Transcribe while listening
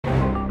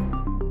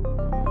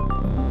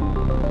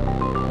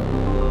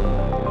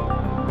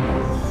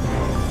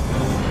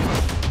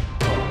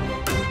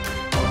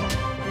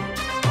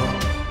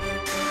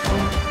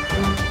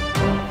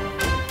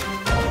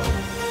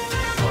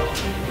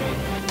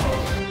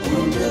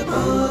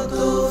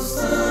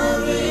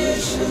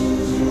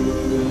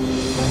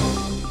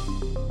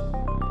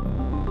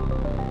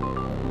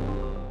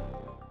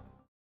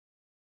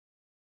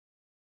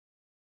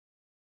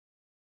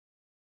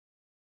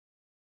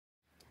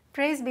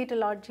Praise be to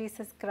Lord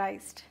Jesus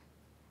Christ.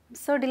 I'm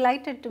so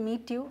delighted to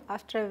meet you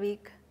after a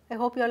week. I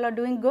hope you all are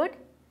doing good.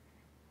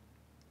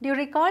 Do you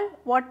recall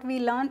what we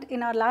learned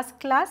in our last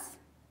class?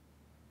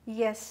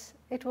 Yes,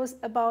 it was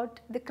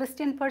about the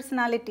Christian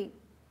personality.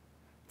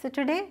 So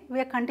today we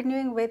are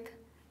continuing with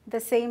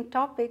the same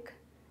topic,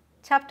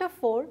 Chapter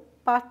 4,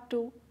 Part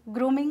 2,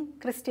 Grooming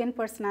Christian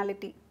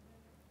Personality.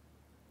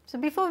 So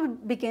before we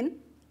begin,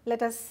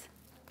 let us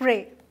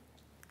pray.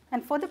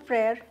 And for the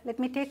prayer, let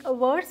me take a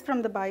verse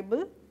from the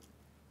Bible.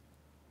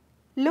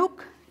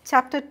 Luke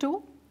chapter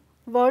 2,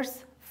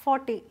 verse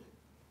 40.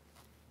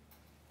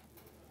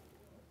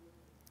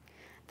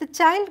 The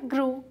child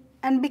grew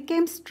and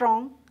became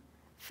strong,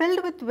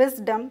 filled with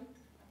wisdom,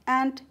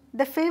 and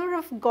the favor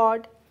of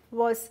God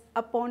was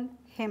upon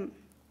him.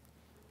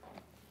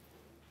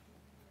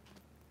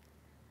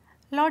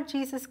 Lord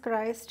Jesus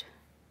Christ,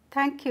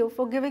 thank you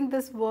for giving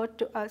this word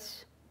to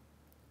us.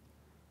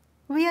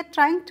 We are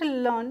trying to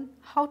learn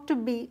how to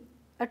be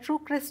a true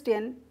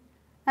Christian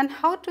and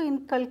how to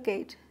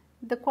inculcate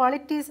the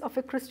qualities of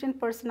a Christian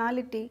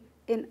personality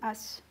in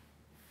us.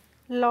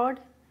 Lord,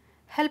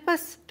 help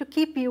us to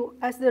keep you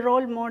as the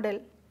role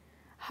model,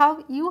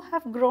 how you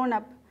have grown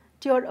up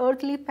to your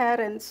earthly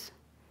parents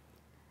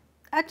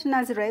at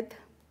Nazareth.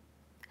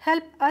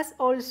 Help us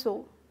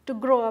also to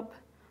grow up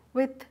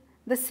with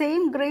the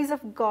same grace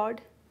of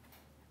God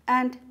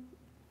and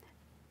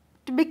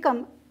to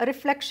become a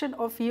reflection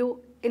of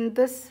you in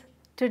this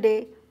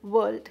today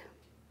world.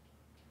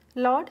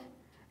 Lord,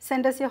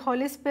 send us your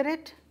Holy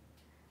Spirit,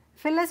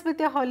 fill us with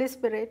your Holy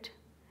Spirit,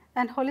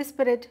 and Holy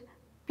Spirit,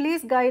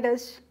 please guide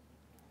us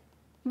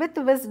with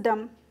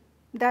wisdom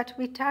that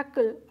we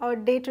tackle our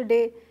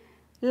day-to-day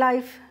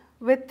life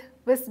with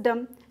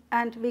wisdom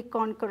and we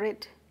conquer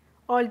it.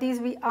 All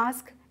these we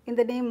ask in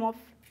the name of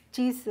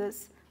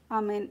Jesus.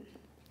 Amen.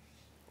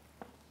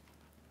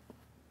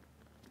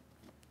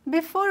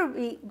 Before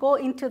we go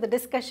into the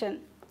discussion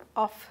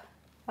of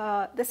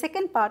the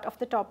second part of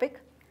the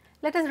topic,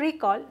 let us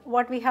recall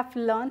what we have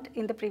learned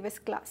in the previous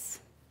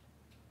class.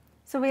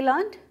 So we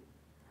learned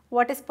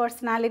what is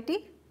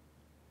personality,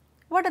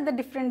 what are the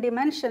different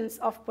dimensions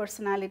of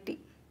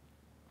personality.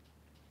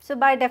 So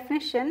by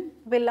definition,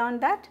 we learned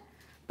that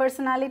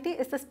personality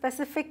is the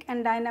specific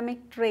and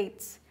dynamic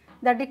traits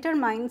that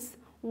determines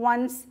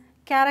one's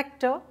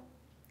character,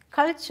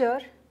 culture,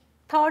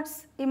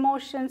 thoughts,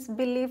 emotions,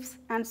 beliefs,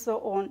 and so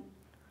on.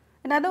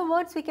 In other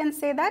words, we can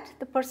say that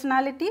the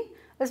personality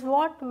is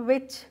what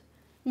which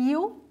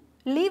you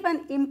leave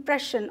an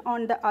impression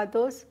on the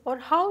others or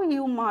how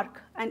you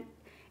mark an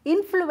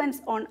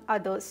influence on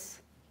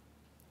others.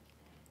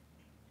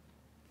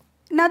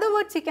 In other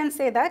words, you can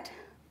say that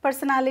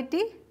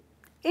personality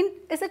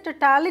is a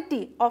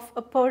totality of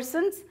a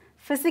person's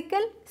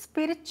physical,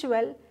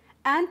 spiritual,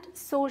 and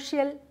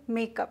social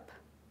makeup.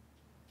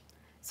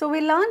 So we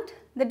learned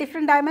the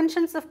different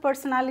dimensions of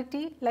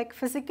personality like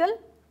physical,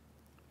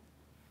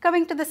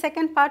 coming to the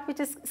second part which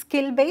is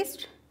skill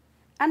based,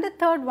 and the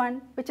third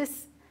one which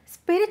is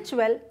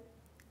spiritual,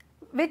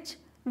 which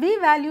we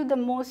value the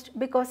most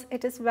because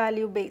it is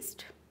value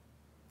based.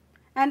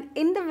 And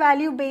in the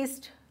value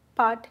based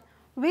part,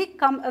 we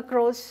come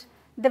across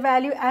the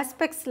value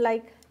aspects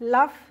like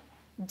love,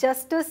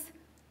 justice,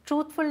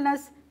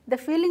 truthfulness, the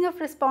feeling of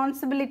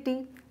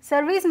responsibility,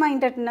 service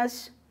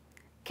mindedness,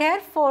 care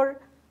for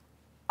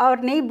our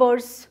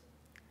neighbors,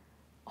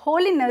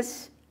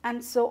 holiness,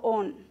 and so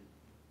on.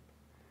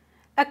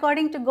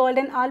 According to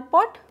Golden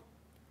Alport,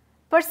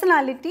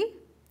 personality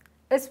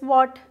is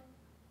what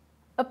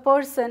a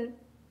person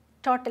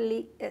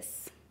totally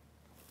is.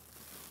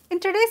 In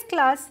today's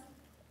class,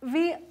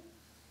 we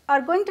are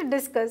going to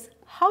discuss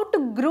how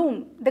to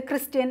groom the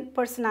Christian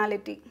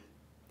personality.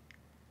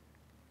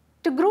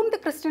 To groom the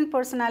Christian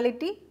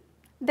personality,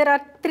 there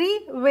are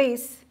three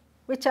ways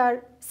which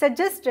are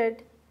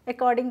suggested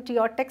according to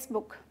your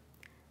textbook.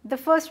 The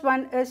first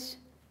one is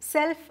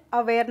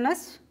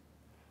self-awareness.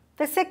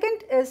 The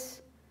second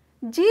is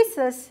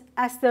Jesus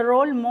as the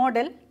role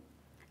model.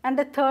 And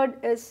the third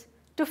is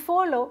to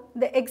follow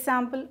the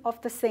example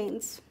of the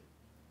saints.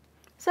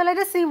 So let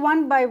us see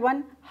one by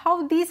one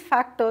how these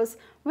factors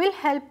will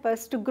help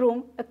us to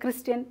groom a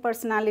Christian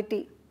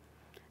personality.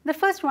 The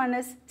first one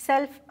is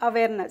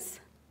self-awareness.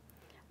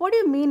 What do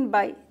you mean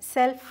by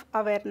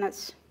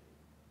self-awareness?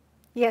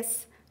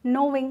 Yes,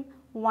 knowing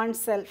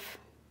oneself.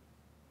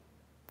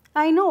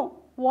 I know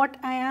what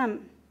I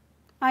am.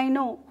 I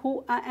know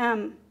who I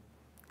am.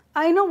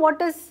 I know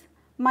what is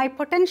my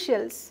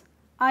potentials.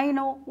 I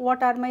know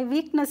what are my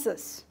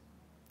weaknesses.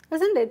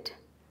 Isn't it?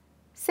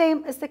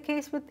 Same is the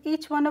case with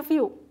each one of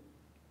you.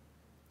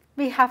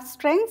 We have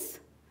strengths,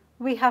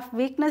 we have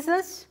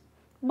weaknesses,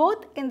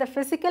 both in the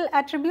physical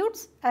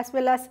attributes as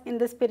well as in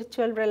the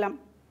spiritual realm.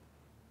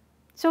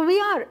 So we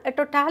are a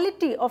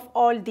totality of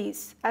all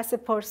these as a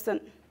person.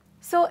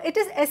 So it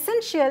is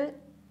essential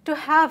to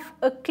have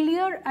a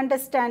clear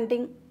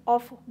understanding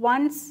of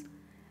one's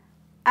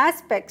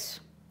aspects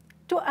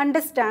to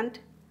understand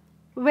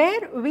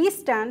where we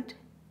stand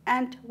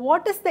and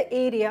what is the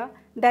area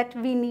that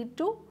we need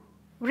to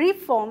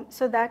reform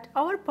so that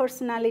our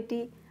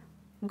personality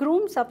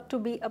grooms up to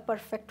be a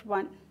perfect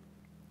one.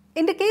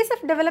 In the case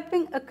of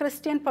developing a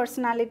Christian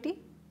personality,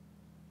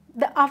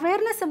 the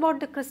awareness about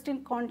the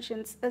Christian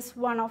conscience is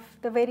one of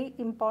the very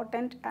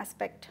important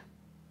aspects.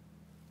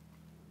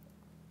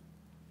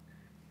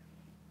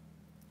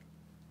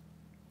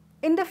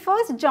 In the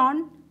 1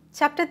 John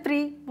chapter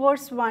 3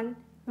 verse 1,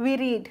 we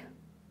read,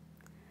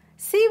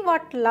 "See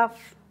what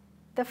love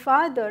the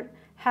Father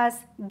has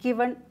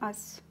given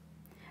us.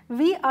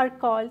 We are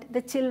called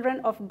the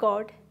children of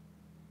God,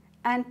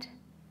 and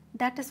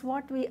that is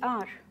what we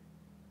are.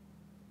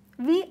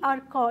 We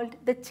are called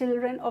the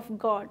children of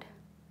God."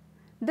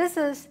 This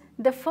is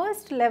the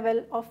first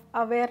level of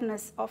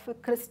awareness of a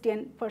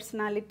Christian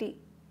personality.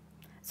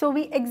 So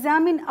we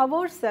examine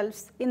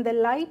ourselves in the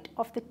light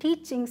of the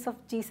teachings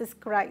of Jesus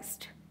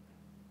Christ.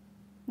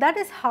 That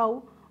is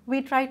how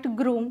we try to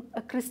groom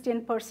a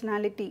Christian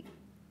personality.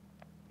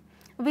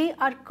 We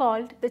are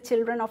called the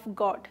children of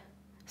God.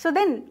 So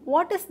then,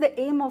 what is the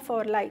aim of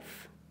our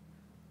life?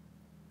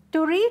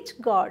 To reach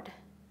God.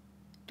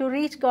 To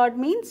reach God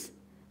means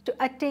to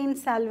attain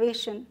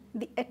salvation,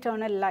 the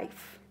eternal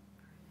life.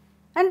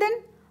 And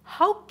then,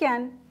 how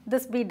can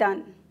this be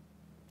done?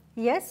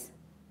 Yes,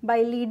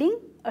 by leading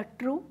a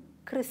true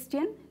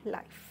Christian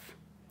life.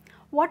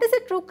 What is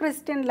a true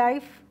Christian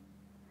life?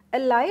 A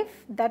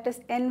life that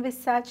is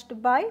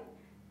envisaged by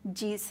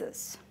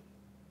Jesus.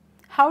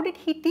 How did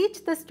he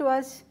teach this to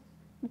us?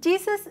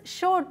 Jesus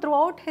showed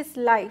throughout his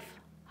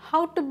life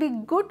how to be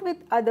good with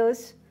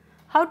others,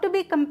 how to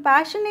be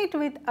compassionate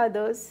with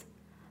others,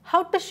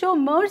 how to show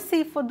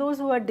mercy for those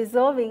who are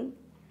deserving,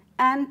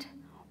 and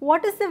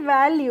what is the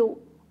value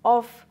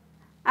of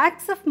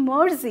acts of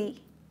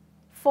mercy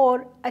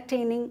for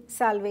attaining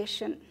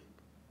salvation.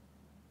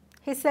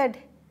 He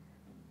said,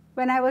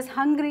 "When I was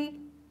hungry,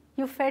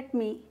 you fed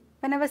me.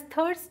 When I was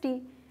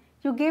thirsty,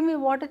 you gave me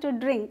water to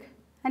drink."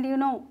 And you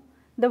know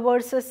the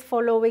verses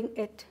following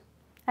it.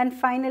 And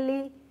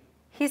finally,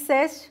 he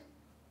says,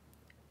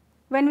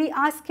 when we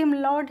ask him,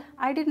 "Lord,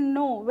 I didn't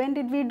know, when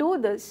did we do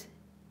this?"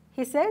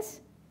 He says,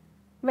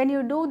 "When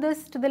you do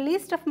this to the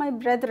least of my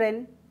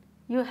brethren,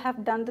 you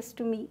have done this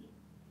to me."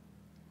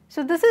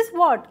 So this is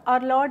what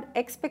our Lord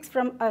expects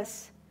from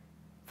us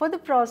for the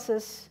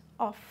process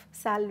of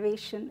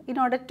salvation, in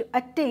order to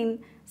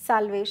attain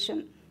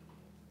salvation.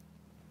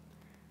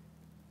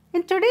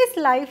 In today's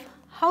life,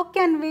 how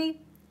can we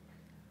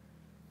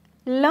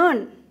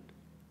learn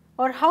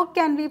or how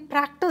can we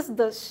practice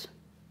this?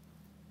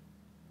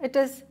 It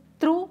is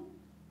through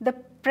the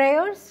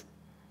prayers,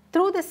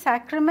 through the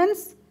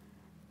sacraments,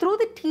 through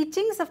the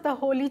teachings of the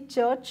Holy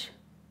Church,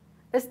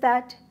 is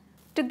that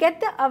to get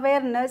the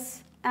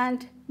awareness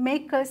and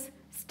make us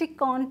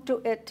stick on to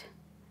it.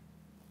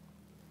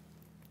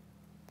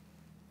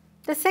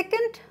 The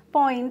second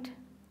point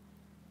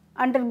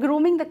under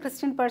grooming the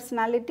Christian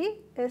personality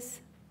is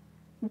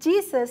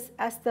Jesus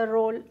as the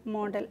role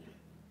model.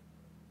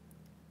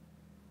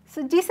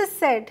 So Jesus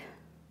said,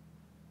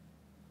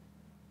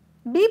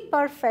 "Be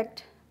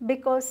perfect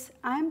because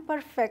I am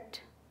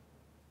perfect.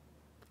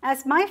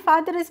 As my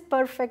Father is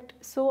perfect,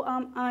 so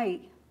am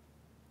I."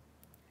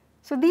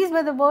 So these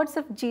were the words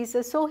of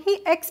Jesus. So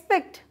he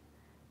expects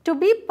to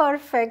be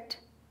perfect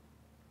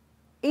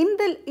in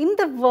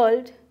the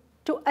world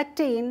to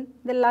attain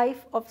the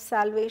life of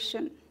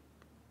salvation.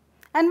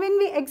 And when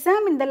we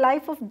examine the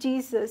life of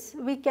Jesus,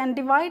 we can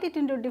divide it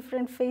into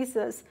different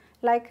phases,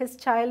 like his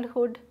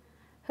childhood,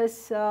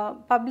 his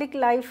public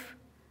life,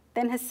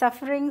 then his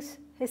sufferings,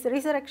 his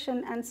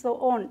resurrection, and so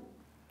on.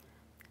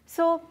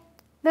 So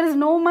there is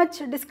no much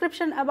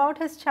description about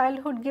his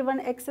childhood given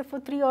except for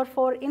 3 or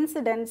 4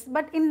 incidents,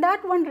 but in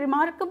that one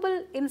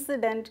remarkable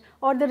incident,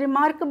 or the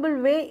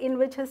remarkable way in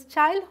which his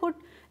childhood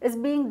is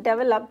being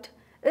developed,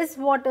 is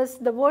what is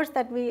the verse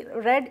that we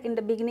read in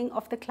the beginning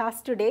of the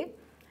class today,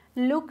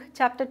 Luke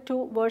chapter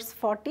 2 verse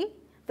 40.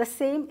 The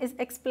same is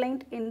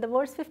explained in the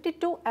verse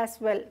 52 as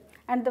well,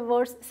 and the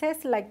verse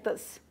says like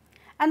this: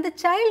 "And the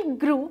child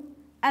grew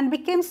and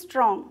became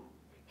strong.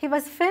 He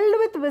was filled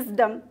with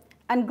wisdom,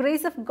 and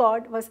grace of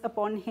God was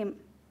upon him."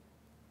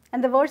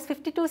 And the verse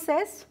 52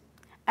 says,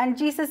 "And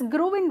Jesus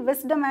grew in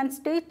wisdom and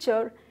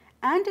stature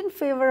and in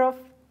favor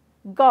of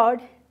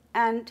God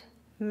and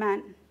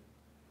man."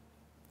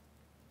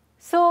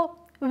 So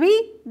we,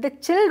 the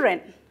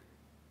children,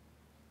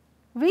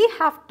 we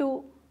have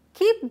to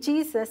keep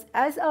Jesus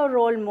as our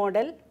role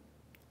model,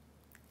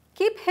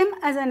 keep him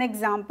as an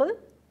example,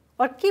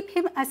 or keep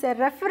him as a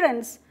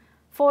reference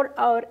for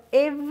our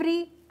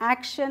every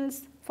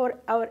actions, for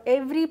our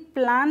every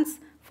plans,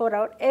 for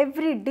our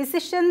every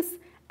decisions,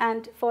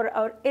 and for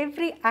our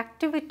every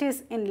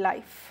activities in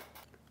life.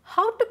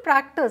 How to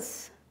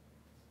practice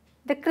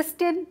the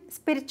Christian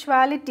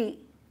spirituality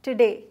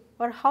today,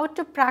 or how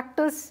to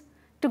practice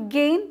to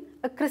gain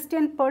a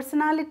Christian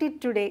personality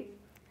today?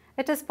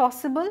 It is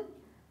possible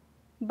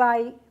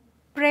by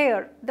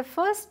prayer. The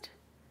first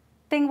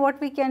thing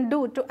what we can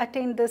do to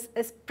attain this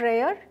is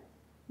prayer,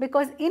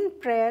 because in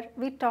prayer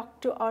we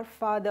talk to our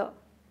Father.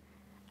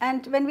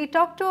 And when we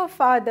talk to our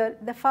Father,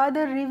 the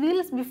Father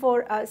reveals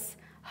before us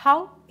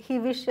how He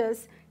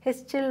wishes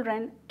His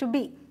children to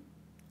be.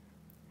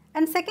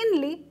 And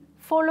secondly,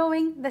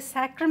 following the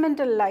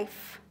sacramental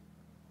life.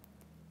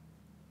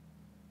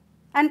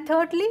 And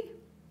thirdly,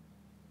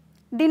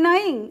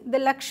 denying the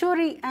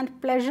luxury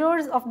and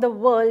pleasures of the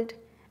world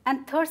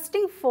and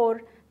thirsting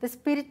for the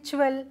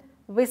spiritual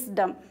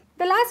wisdom.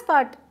 The last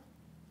part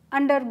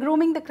under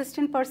grooming the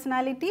Christian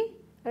personality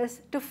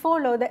is to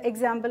follow the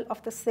example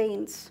of the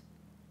saints.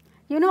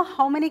 You know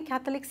how many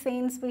Catholic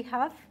saints we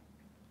have?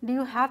 Do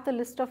you have the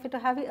list of it, or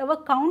have you ever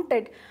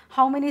counted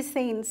how many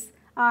saints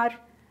are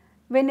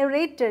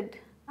venerated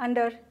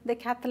under the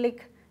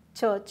Catholic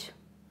Church?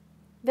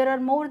 There are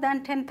more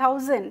than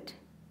 10,000.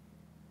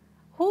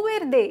 Who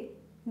were they?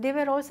 They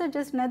were also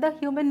just another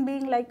human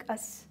being like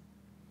us.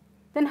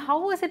 Then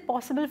how was it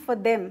possible for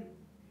them?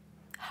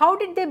 How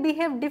did they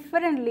behave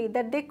differently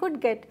that they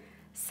could get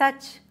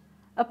such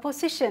a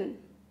position?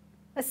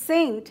 A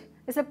saint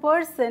is a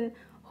person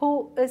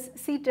who is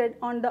seated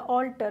on the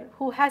altar,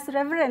 who has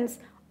reverence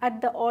at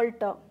the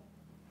altar.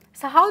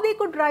 So how they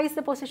could rise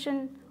the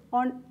position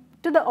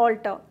to the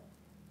altar?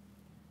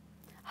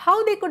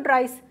 How they could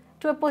rise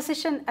to a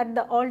position at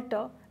the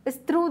altar is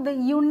through the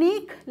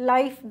unique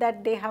life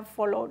that they have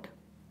followed.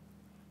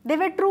 They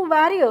were true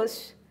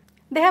warriors.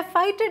 They have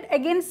fighted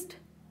against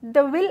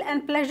the will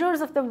and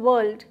pleasures of the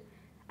world,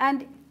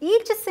 and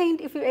each saint,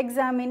 if you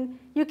examine,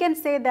 you can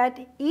say that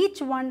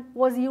each one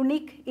was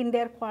unique in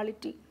their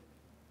quality.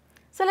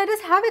 So let us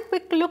have a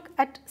quick look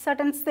at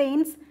certain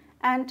saints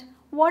and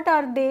what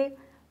are they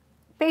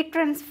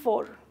patrons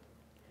for.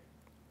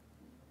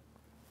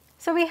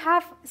 So we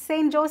have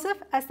Saint Joseph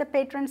as the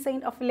patron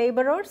saint of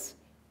laborers,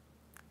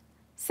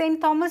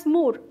 Saint Thomas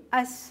More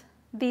as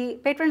the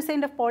patron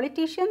saint of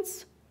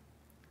politicians,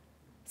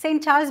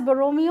 Saint Charles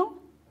Borromeo,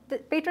 the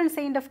patron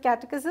saint of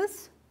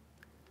catechists,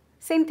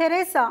 Saint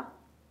Teresa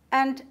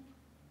and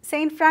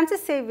Saint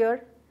Francis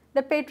Xavier,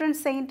 the patron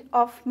saint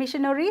of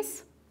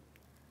missionaries,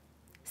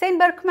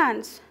 Saint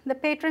Berchmans, the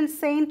patron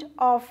saint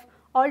of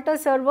altar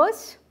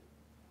servers,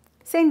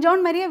 Saint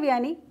John Maria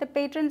Vianney, the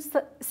patron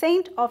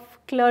saint of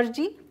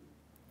clergy,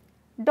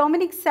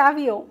 Dominic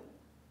Savio,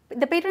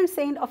 the patron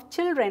saint of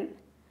children,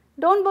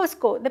 Don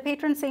Bosco, the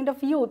patron saint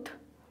of youth,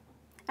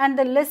 and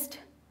the list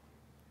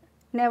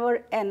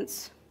never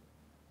ends.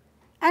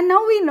 And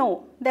now we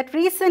know that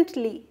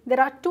recently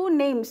there are two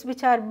names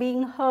which are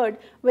being heard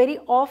very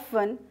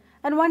often,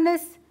 and one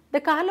is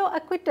the Carlo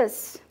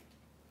Acutis,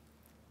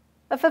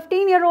 a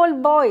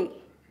 15-year-old boy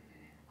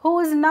who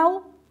is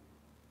now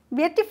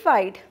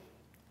beatified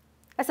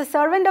as a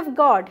servant of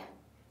God.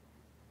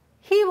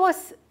 He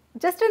was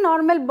just a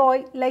normal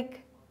boy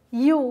like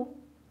you.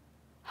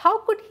 How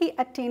could he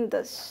attain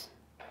this?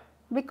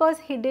 Because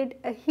he did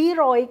a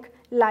heroic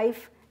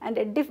life and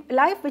a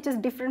life which is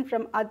different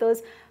from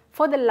others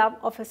for the love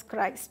of his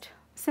Christ.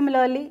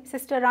 Similarly,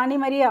 Sister Rani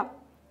Maria,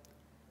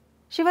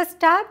 she was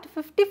stabbed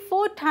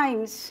 54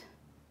 times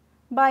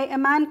by a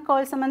man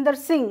called Samandar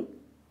Singh,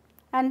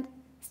 and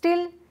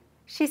still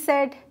she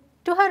said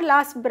to her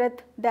last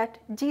breath that,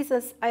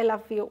 Jesus, I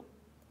love you.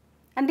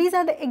 And these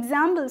are the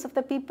examples of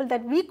the people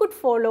that we could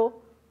follow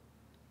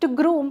to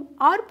groom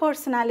our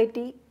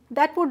personality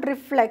that would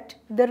reflect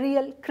the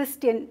real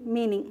Christian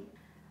meaning.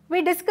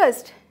 We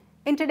discussed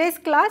in today's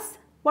class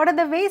what are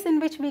the ways in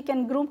which we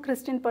can groom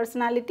Christian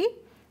personality.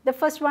 The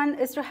first one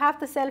is to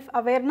have the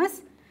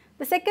self-awareness.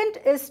 The second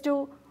is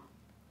to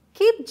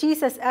keep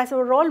Jesus as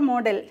a role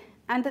model.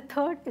 And the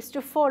third is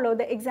to follow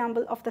the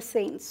example of the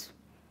saints.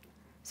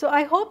 So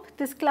I hope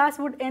this class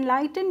would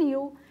enlighten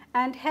you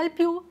and help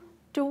you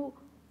to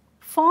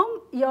form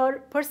your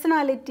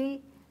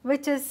personality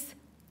which is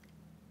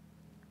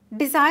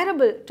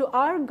desirable to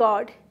our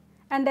God,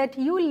 and that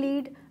you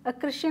lead a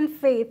Christian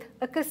faith,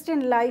 a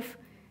Christian life,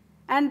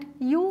 and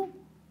you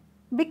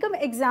become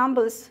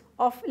examples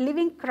of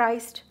living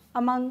Christ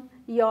among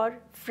your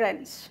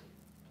friends.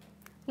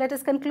 Let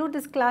us conclude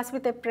this class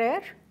with a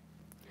prayer.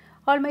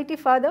 Almighty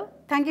Father,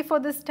 thank you for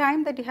this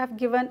time that you have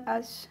given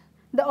us,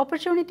 the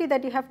opportunity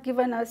that you have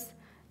given us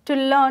to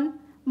learn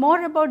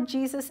more about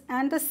Jesus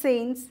and the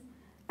saints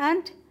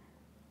and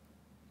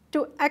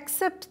to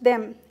accept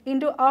them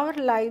into our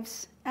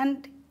lives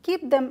and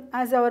keep them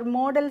as our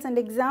models and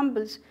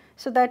examples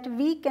so that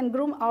we can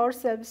groom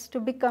ourselves to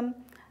become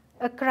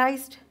a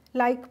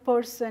Christ-like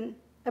person,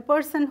 a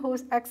person who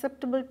is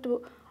acceptable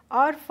to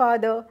our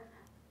Father,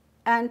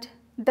 and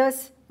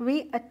thus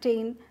we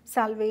attain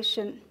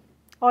salvation.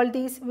 All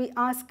these we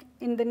ask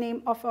in the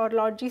name of our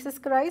Lord Jesus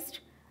Christ.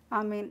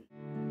 Amen.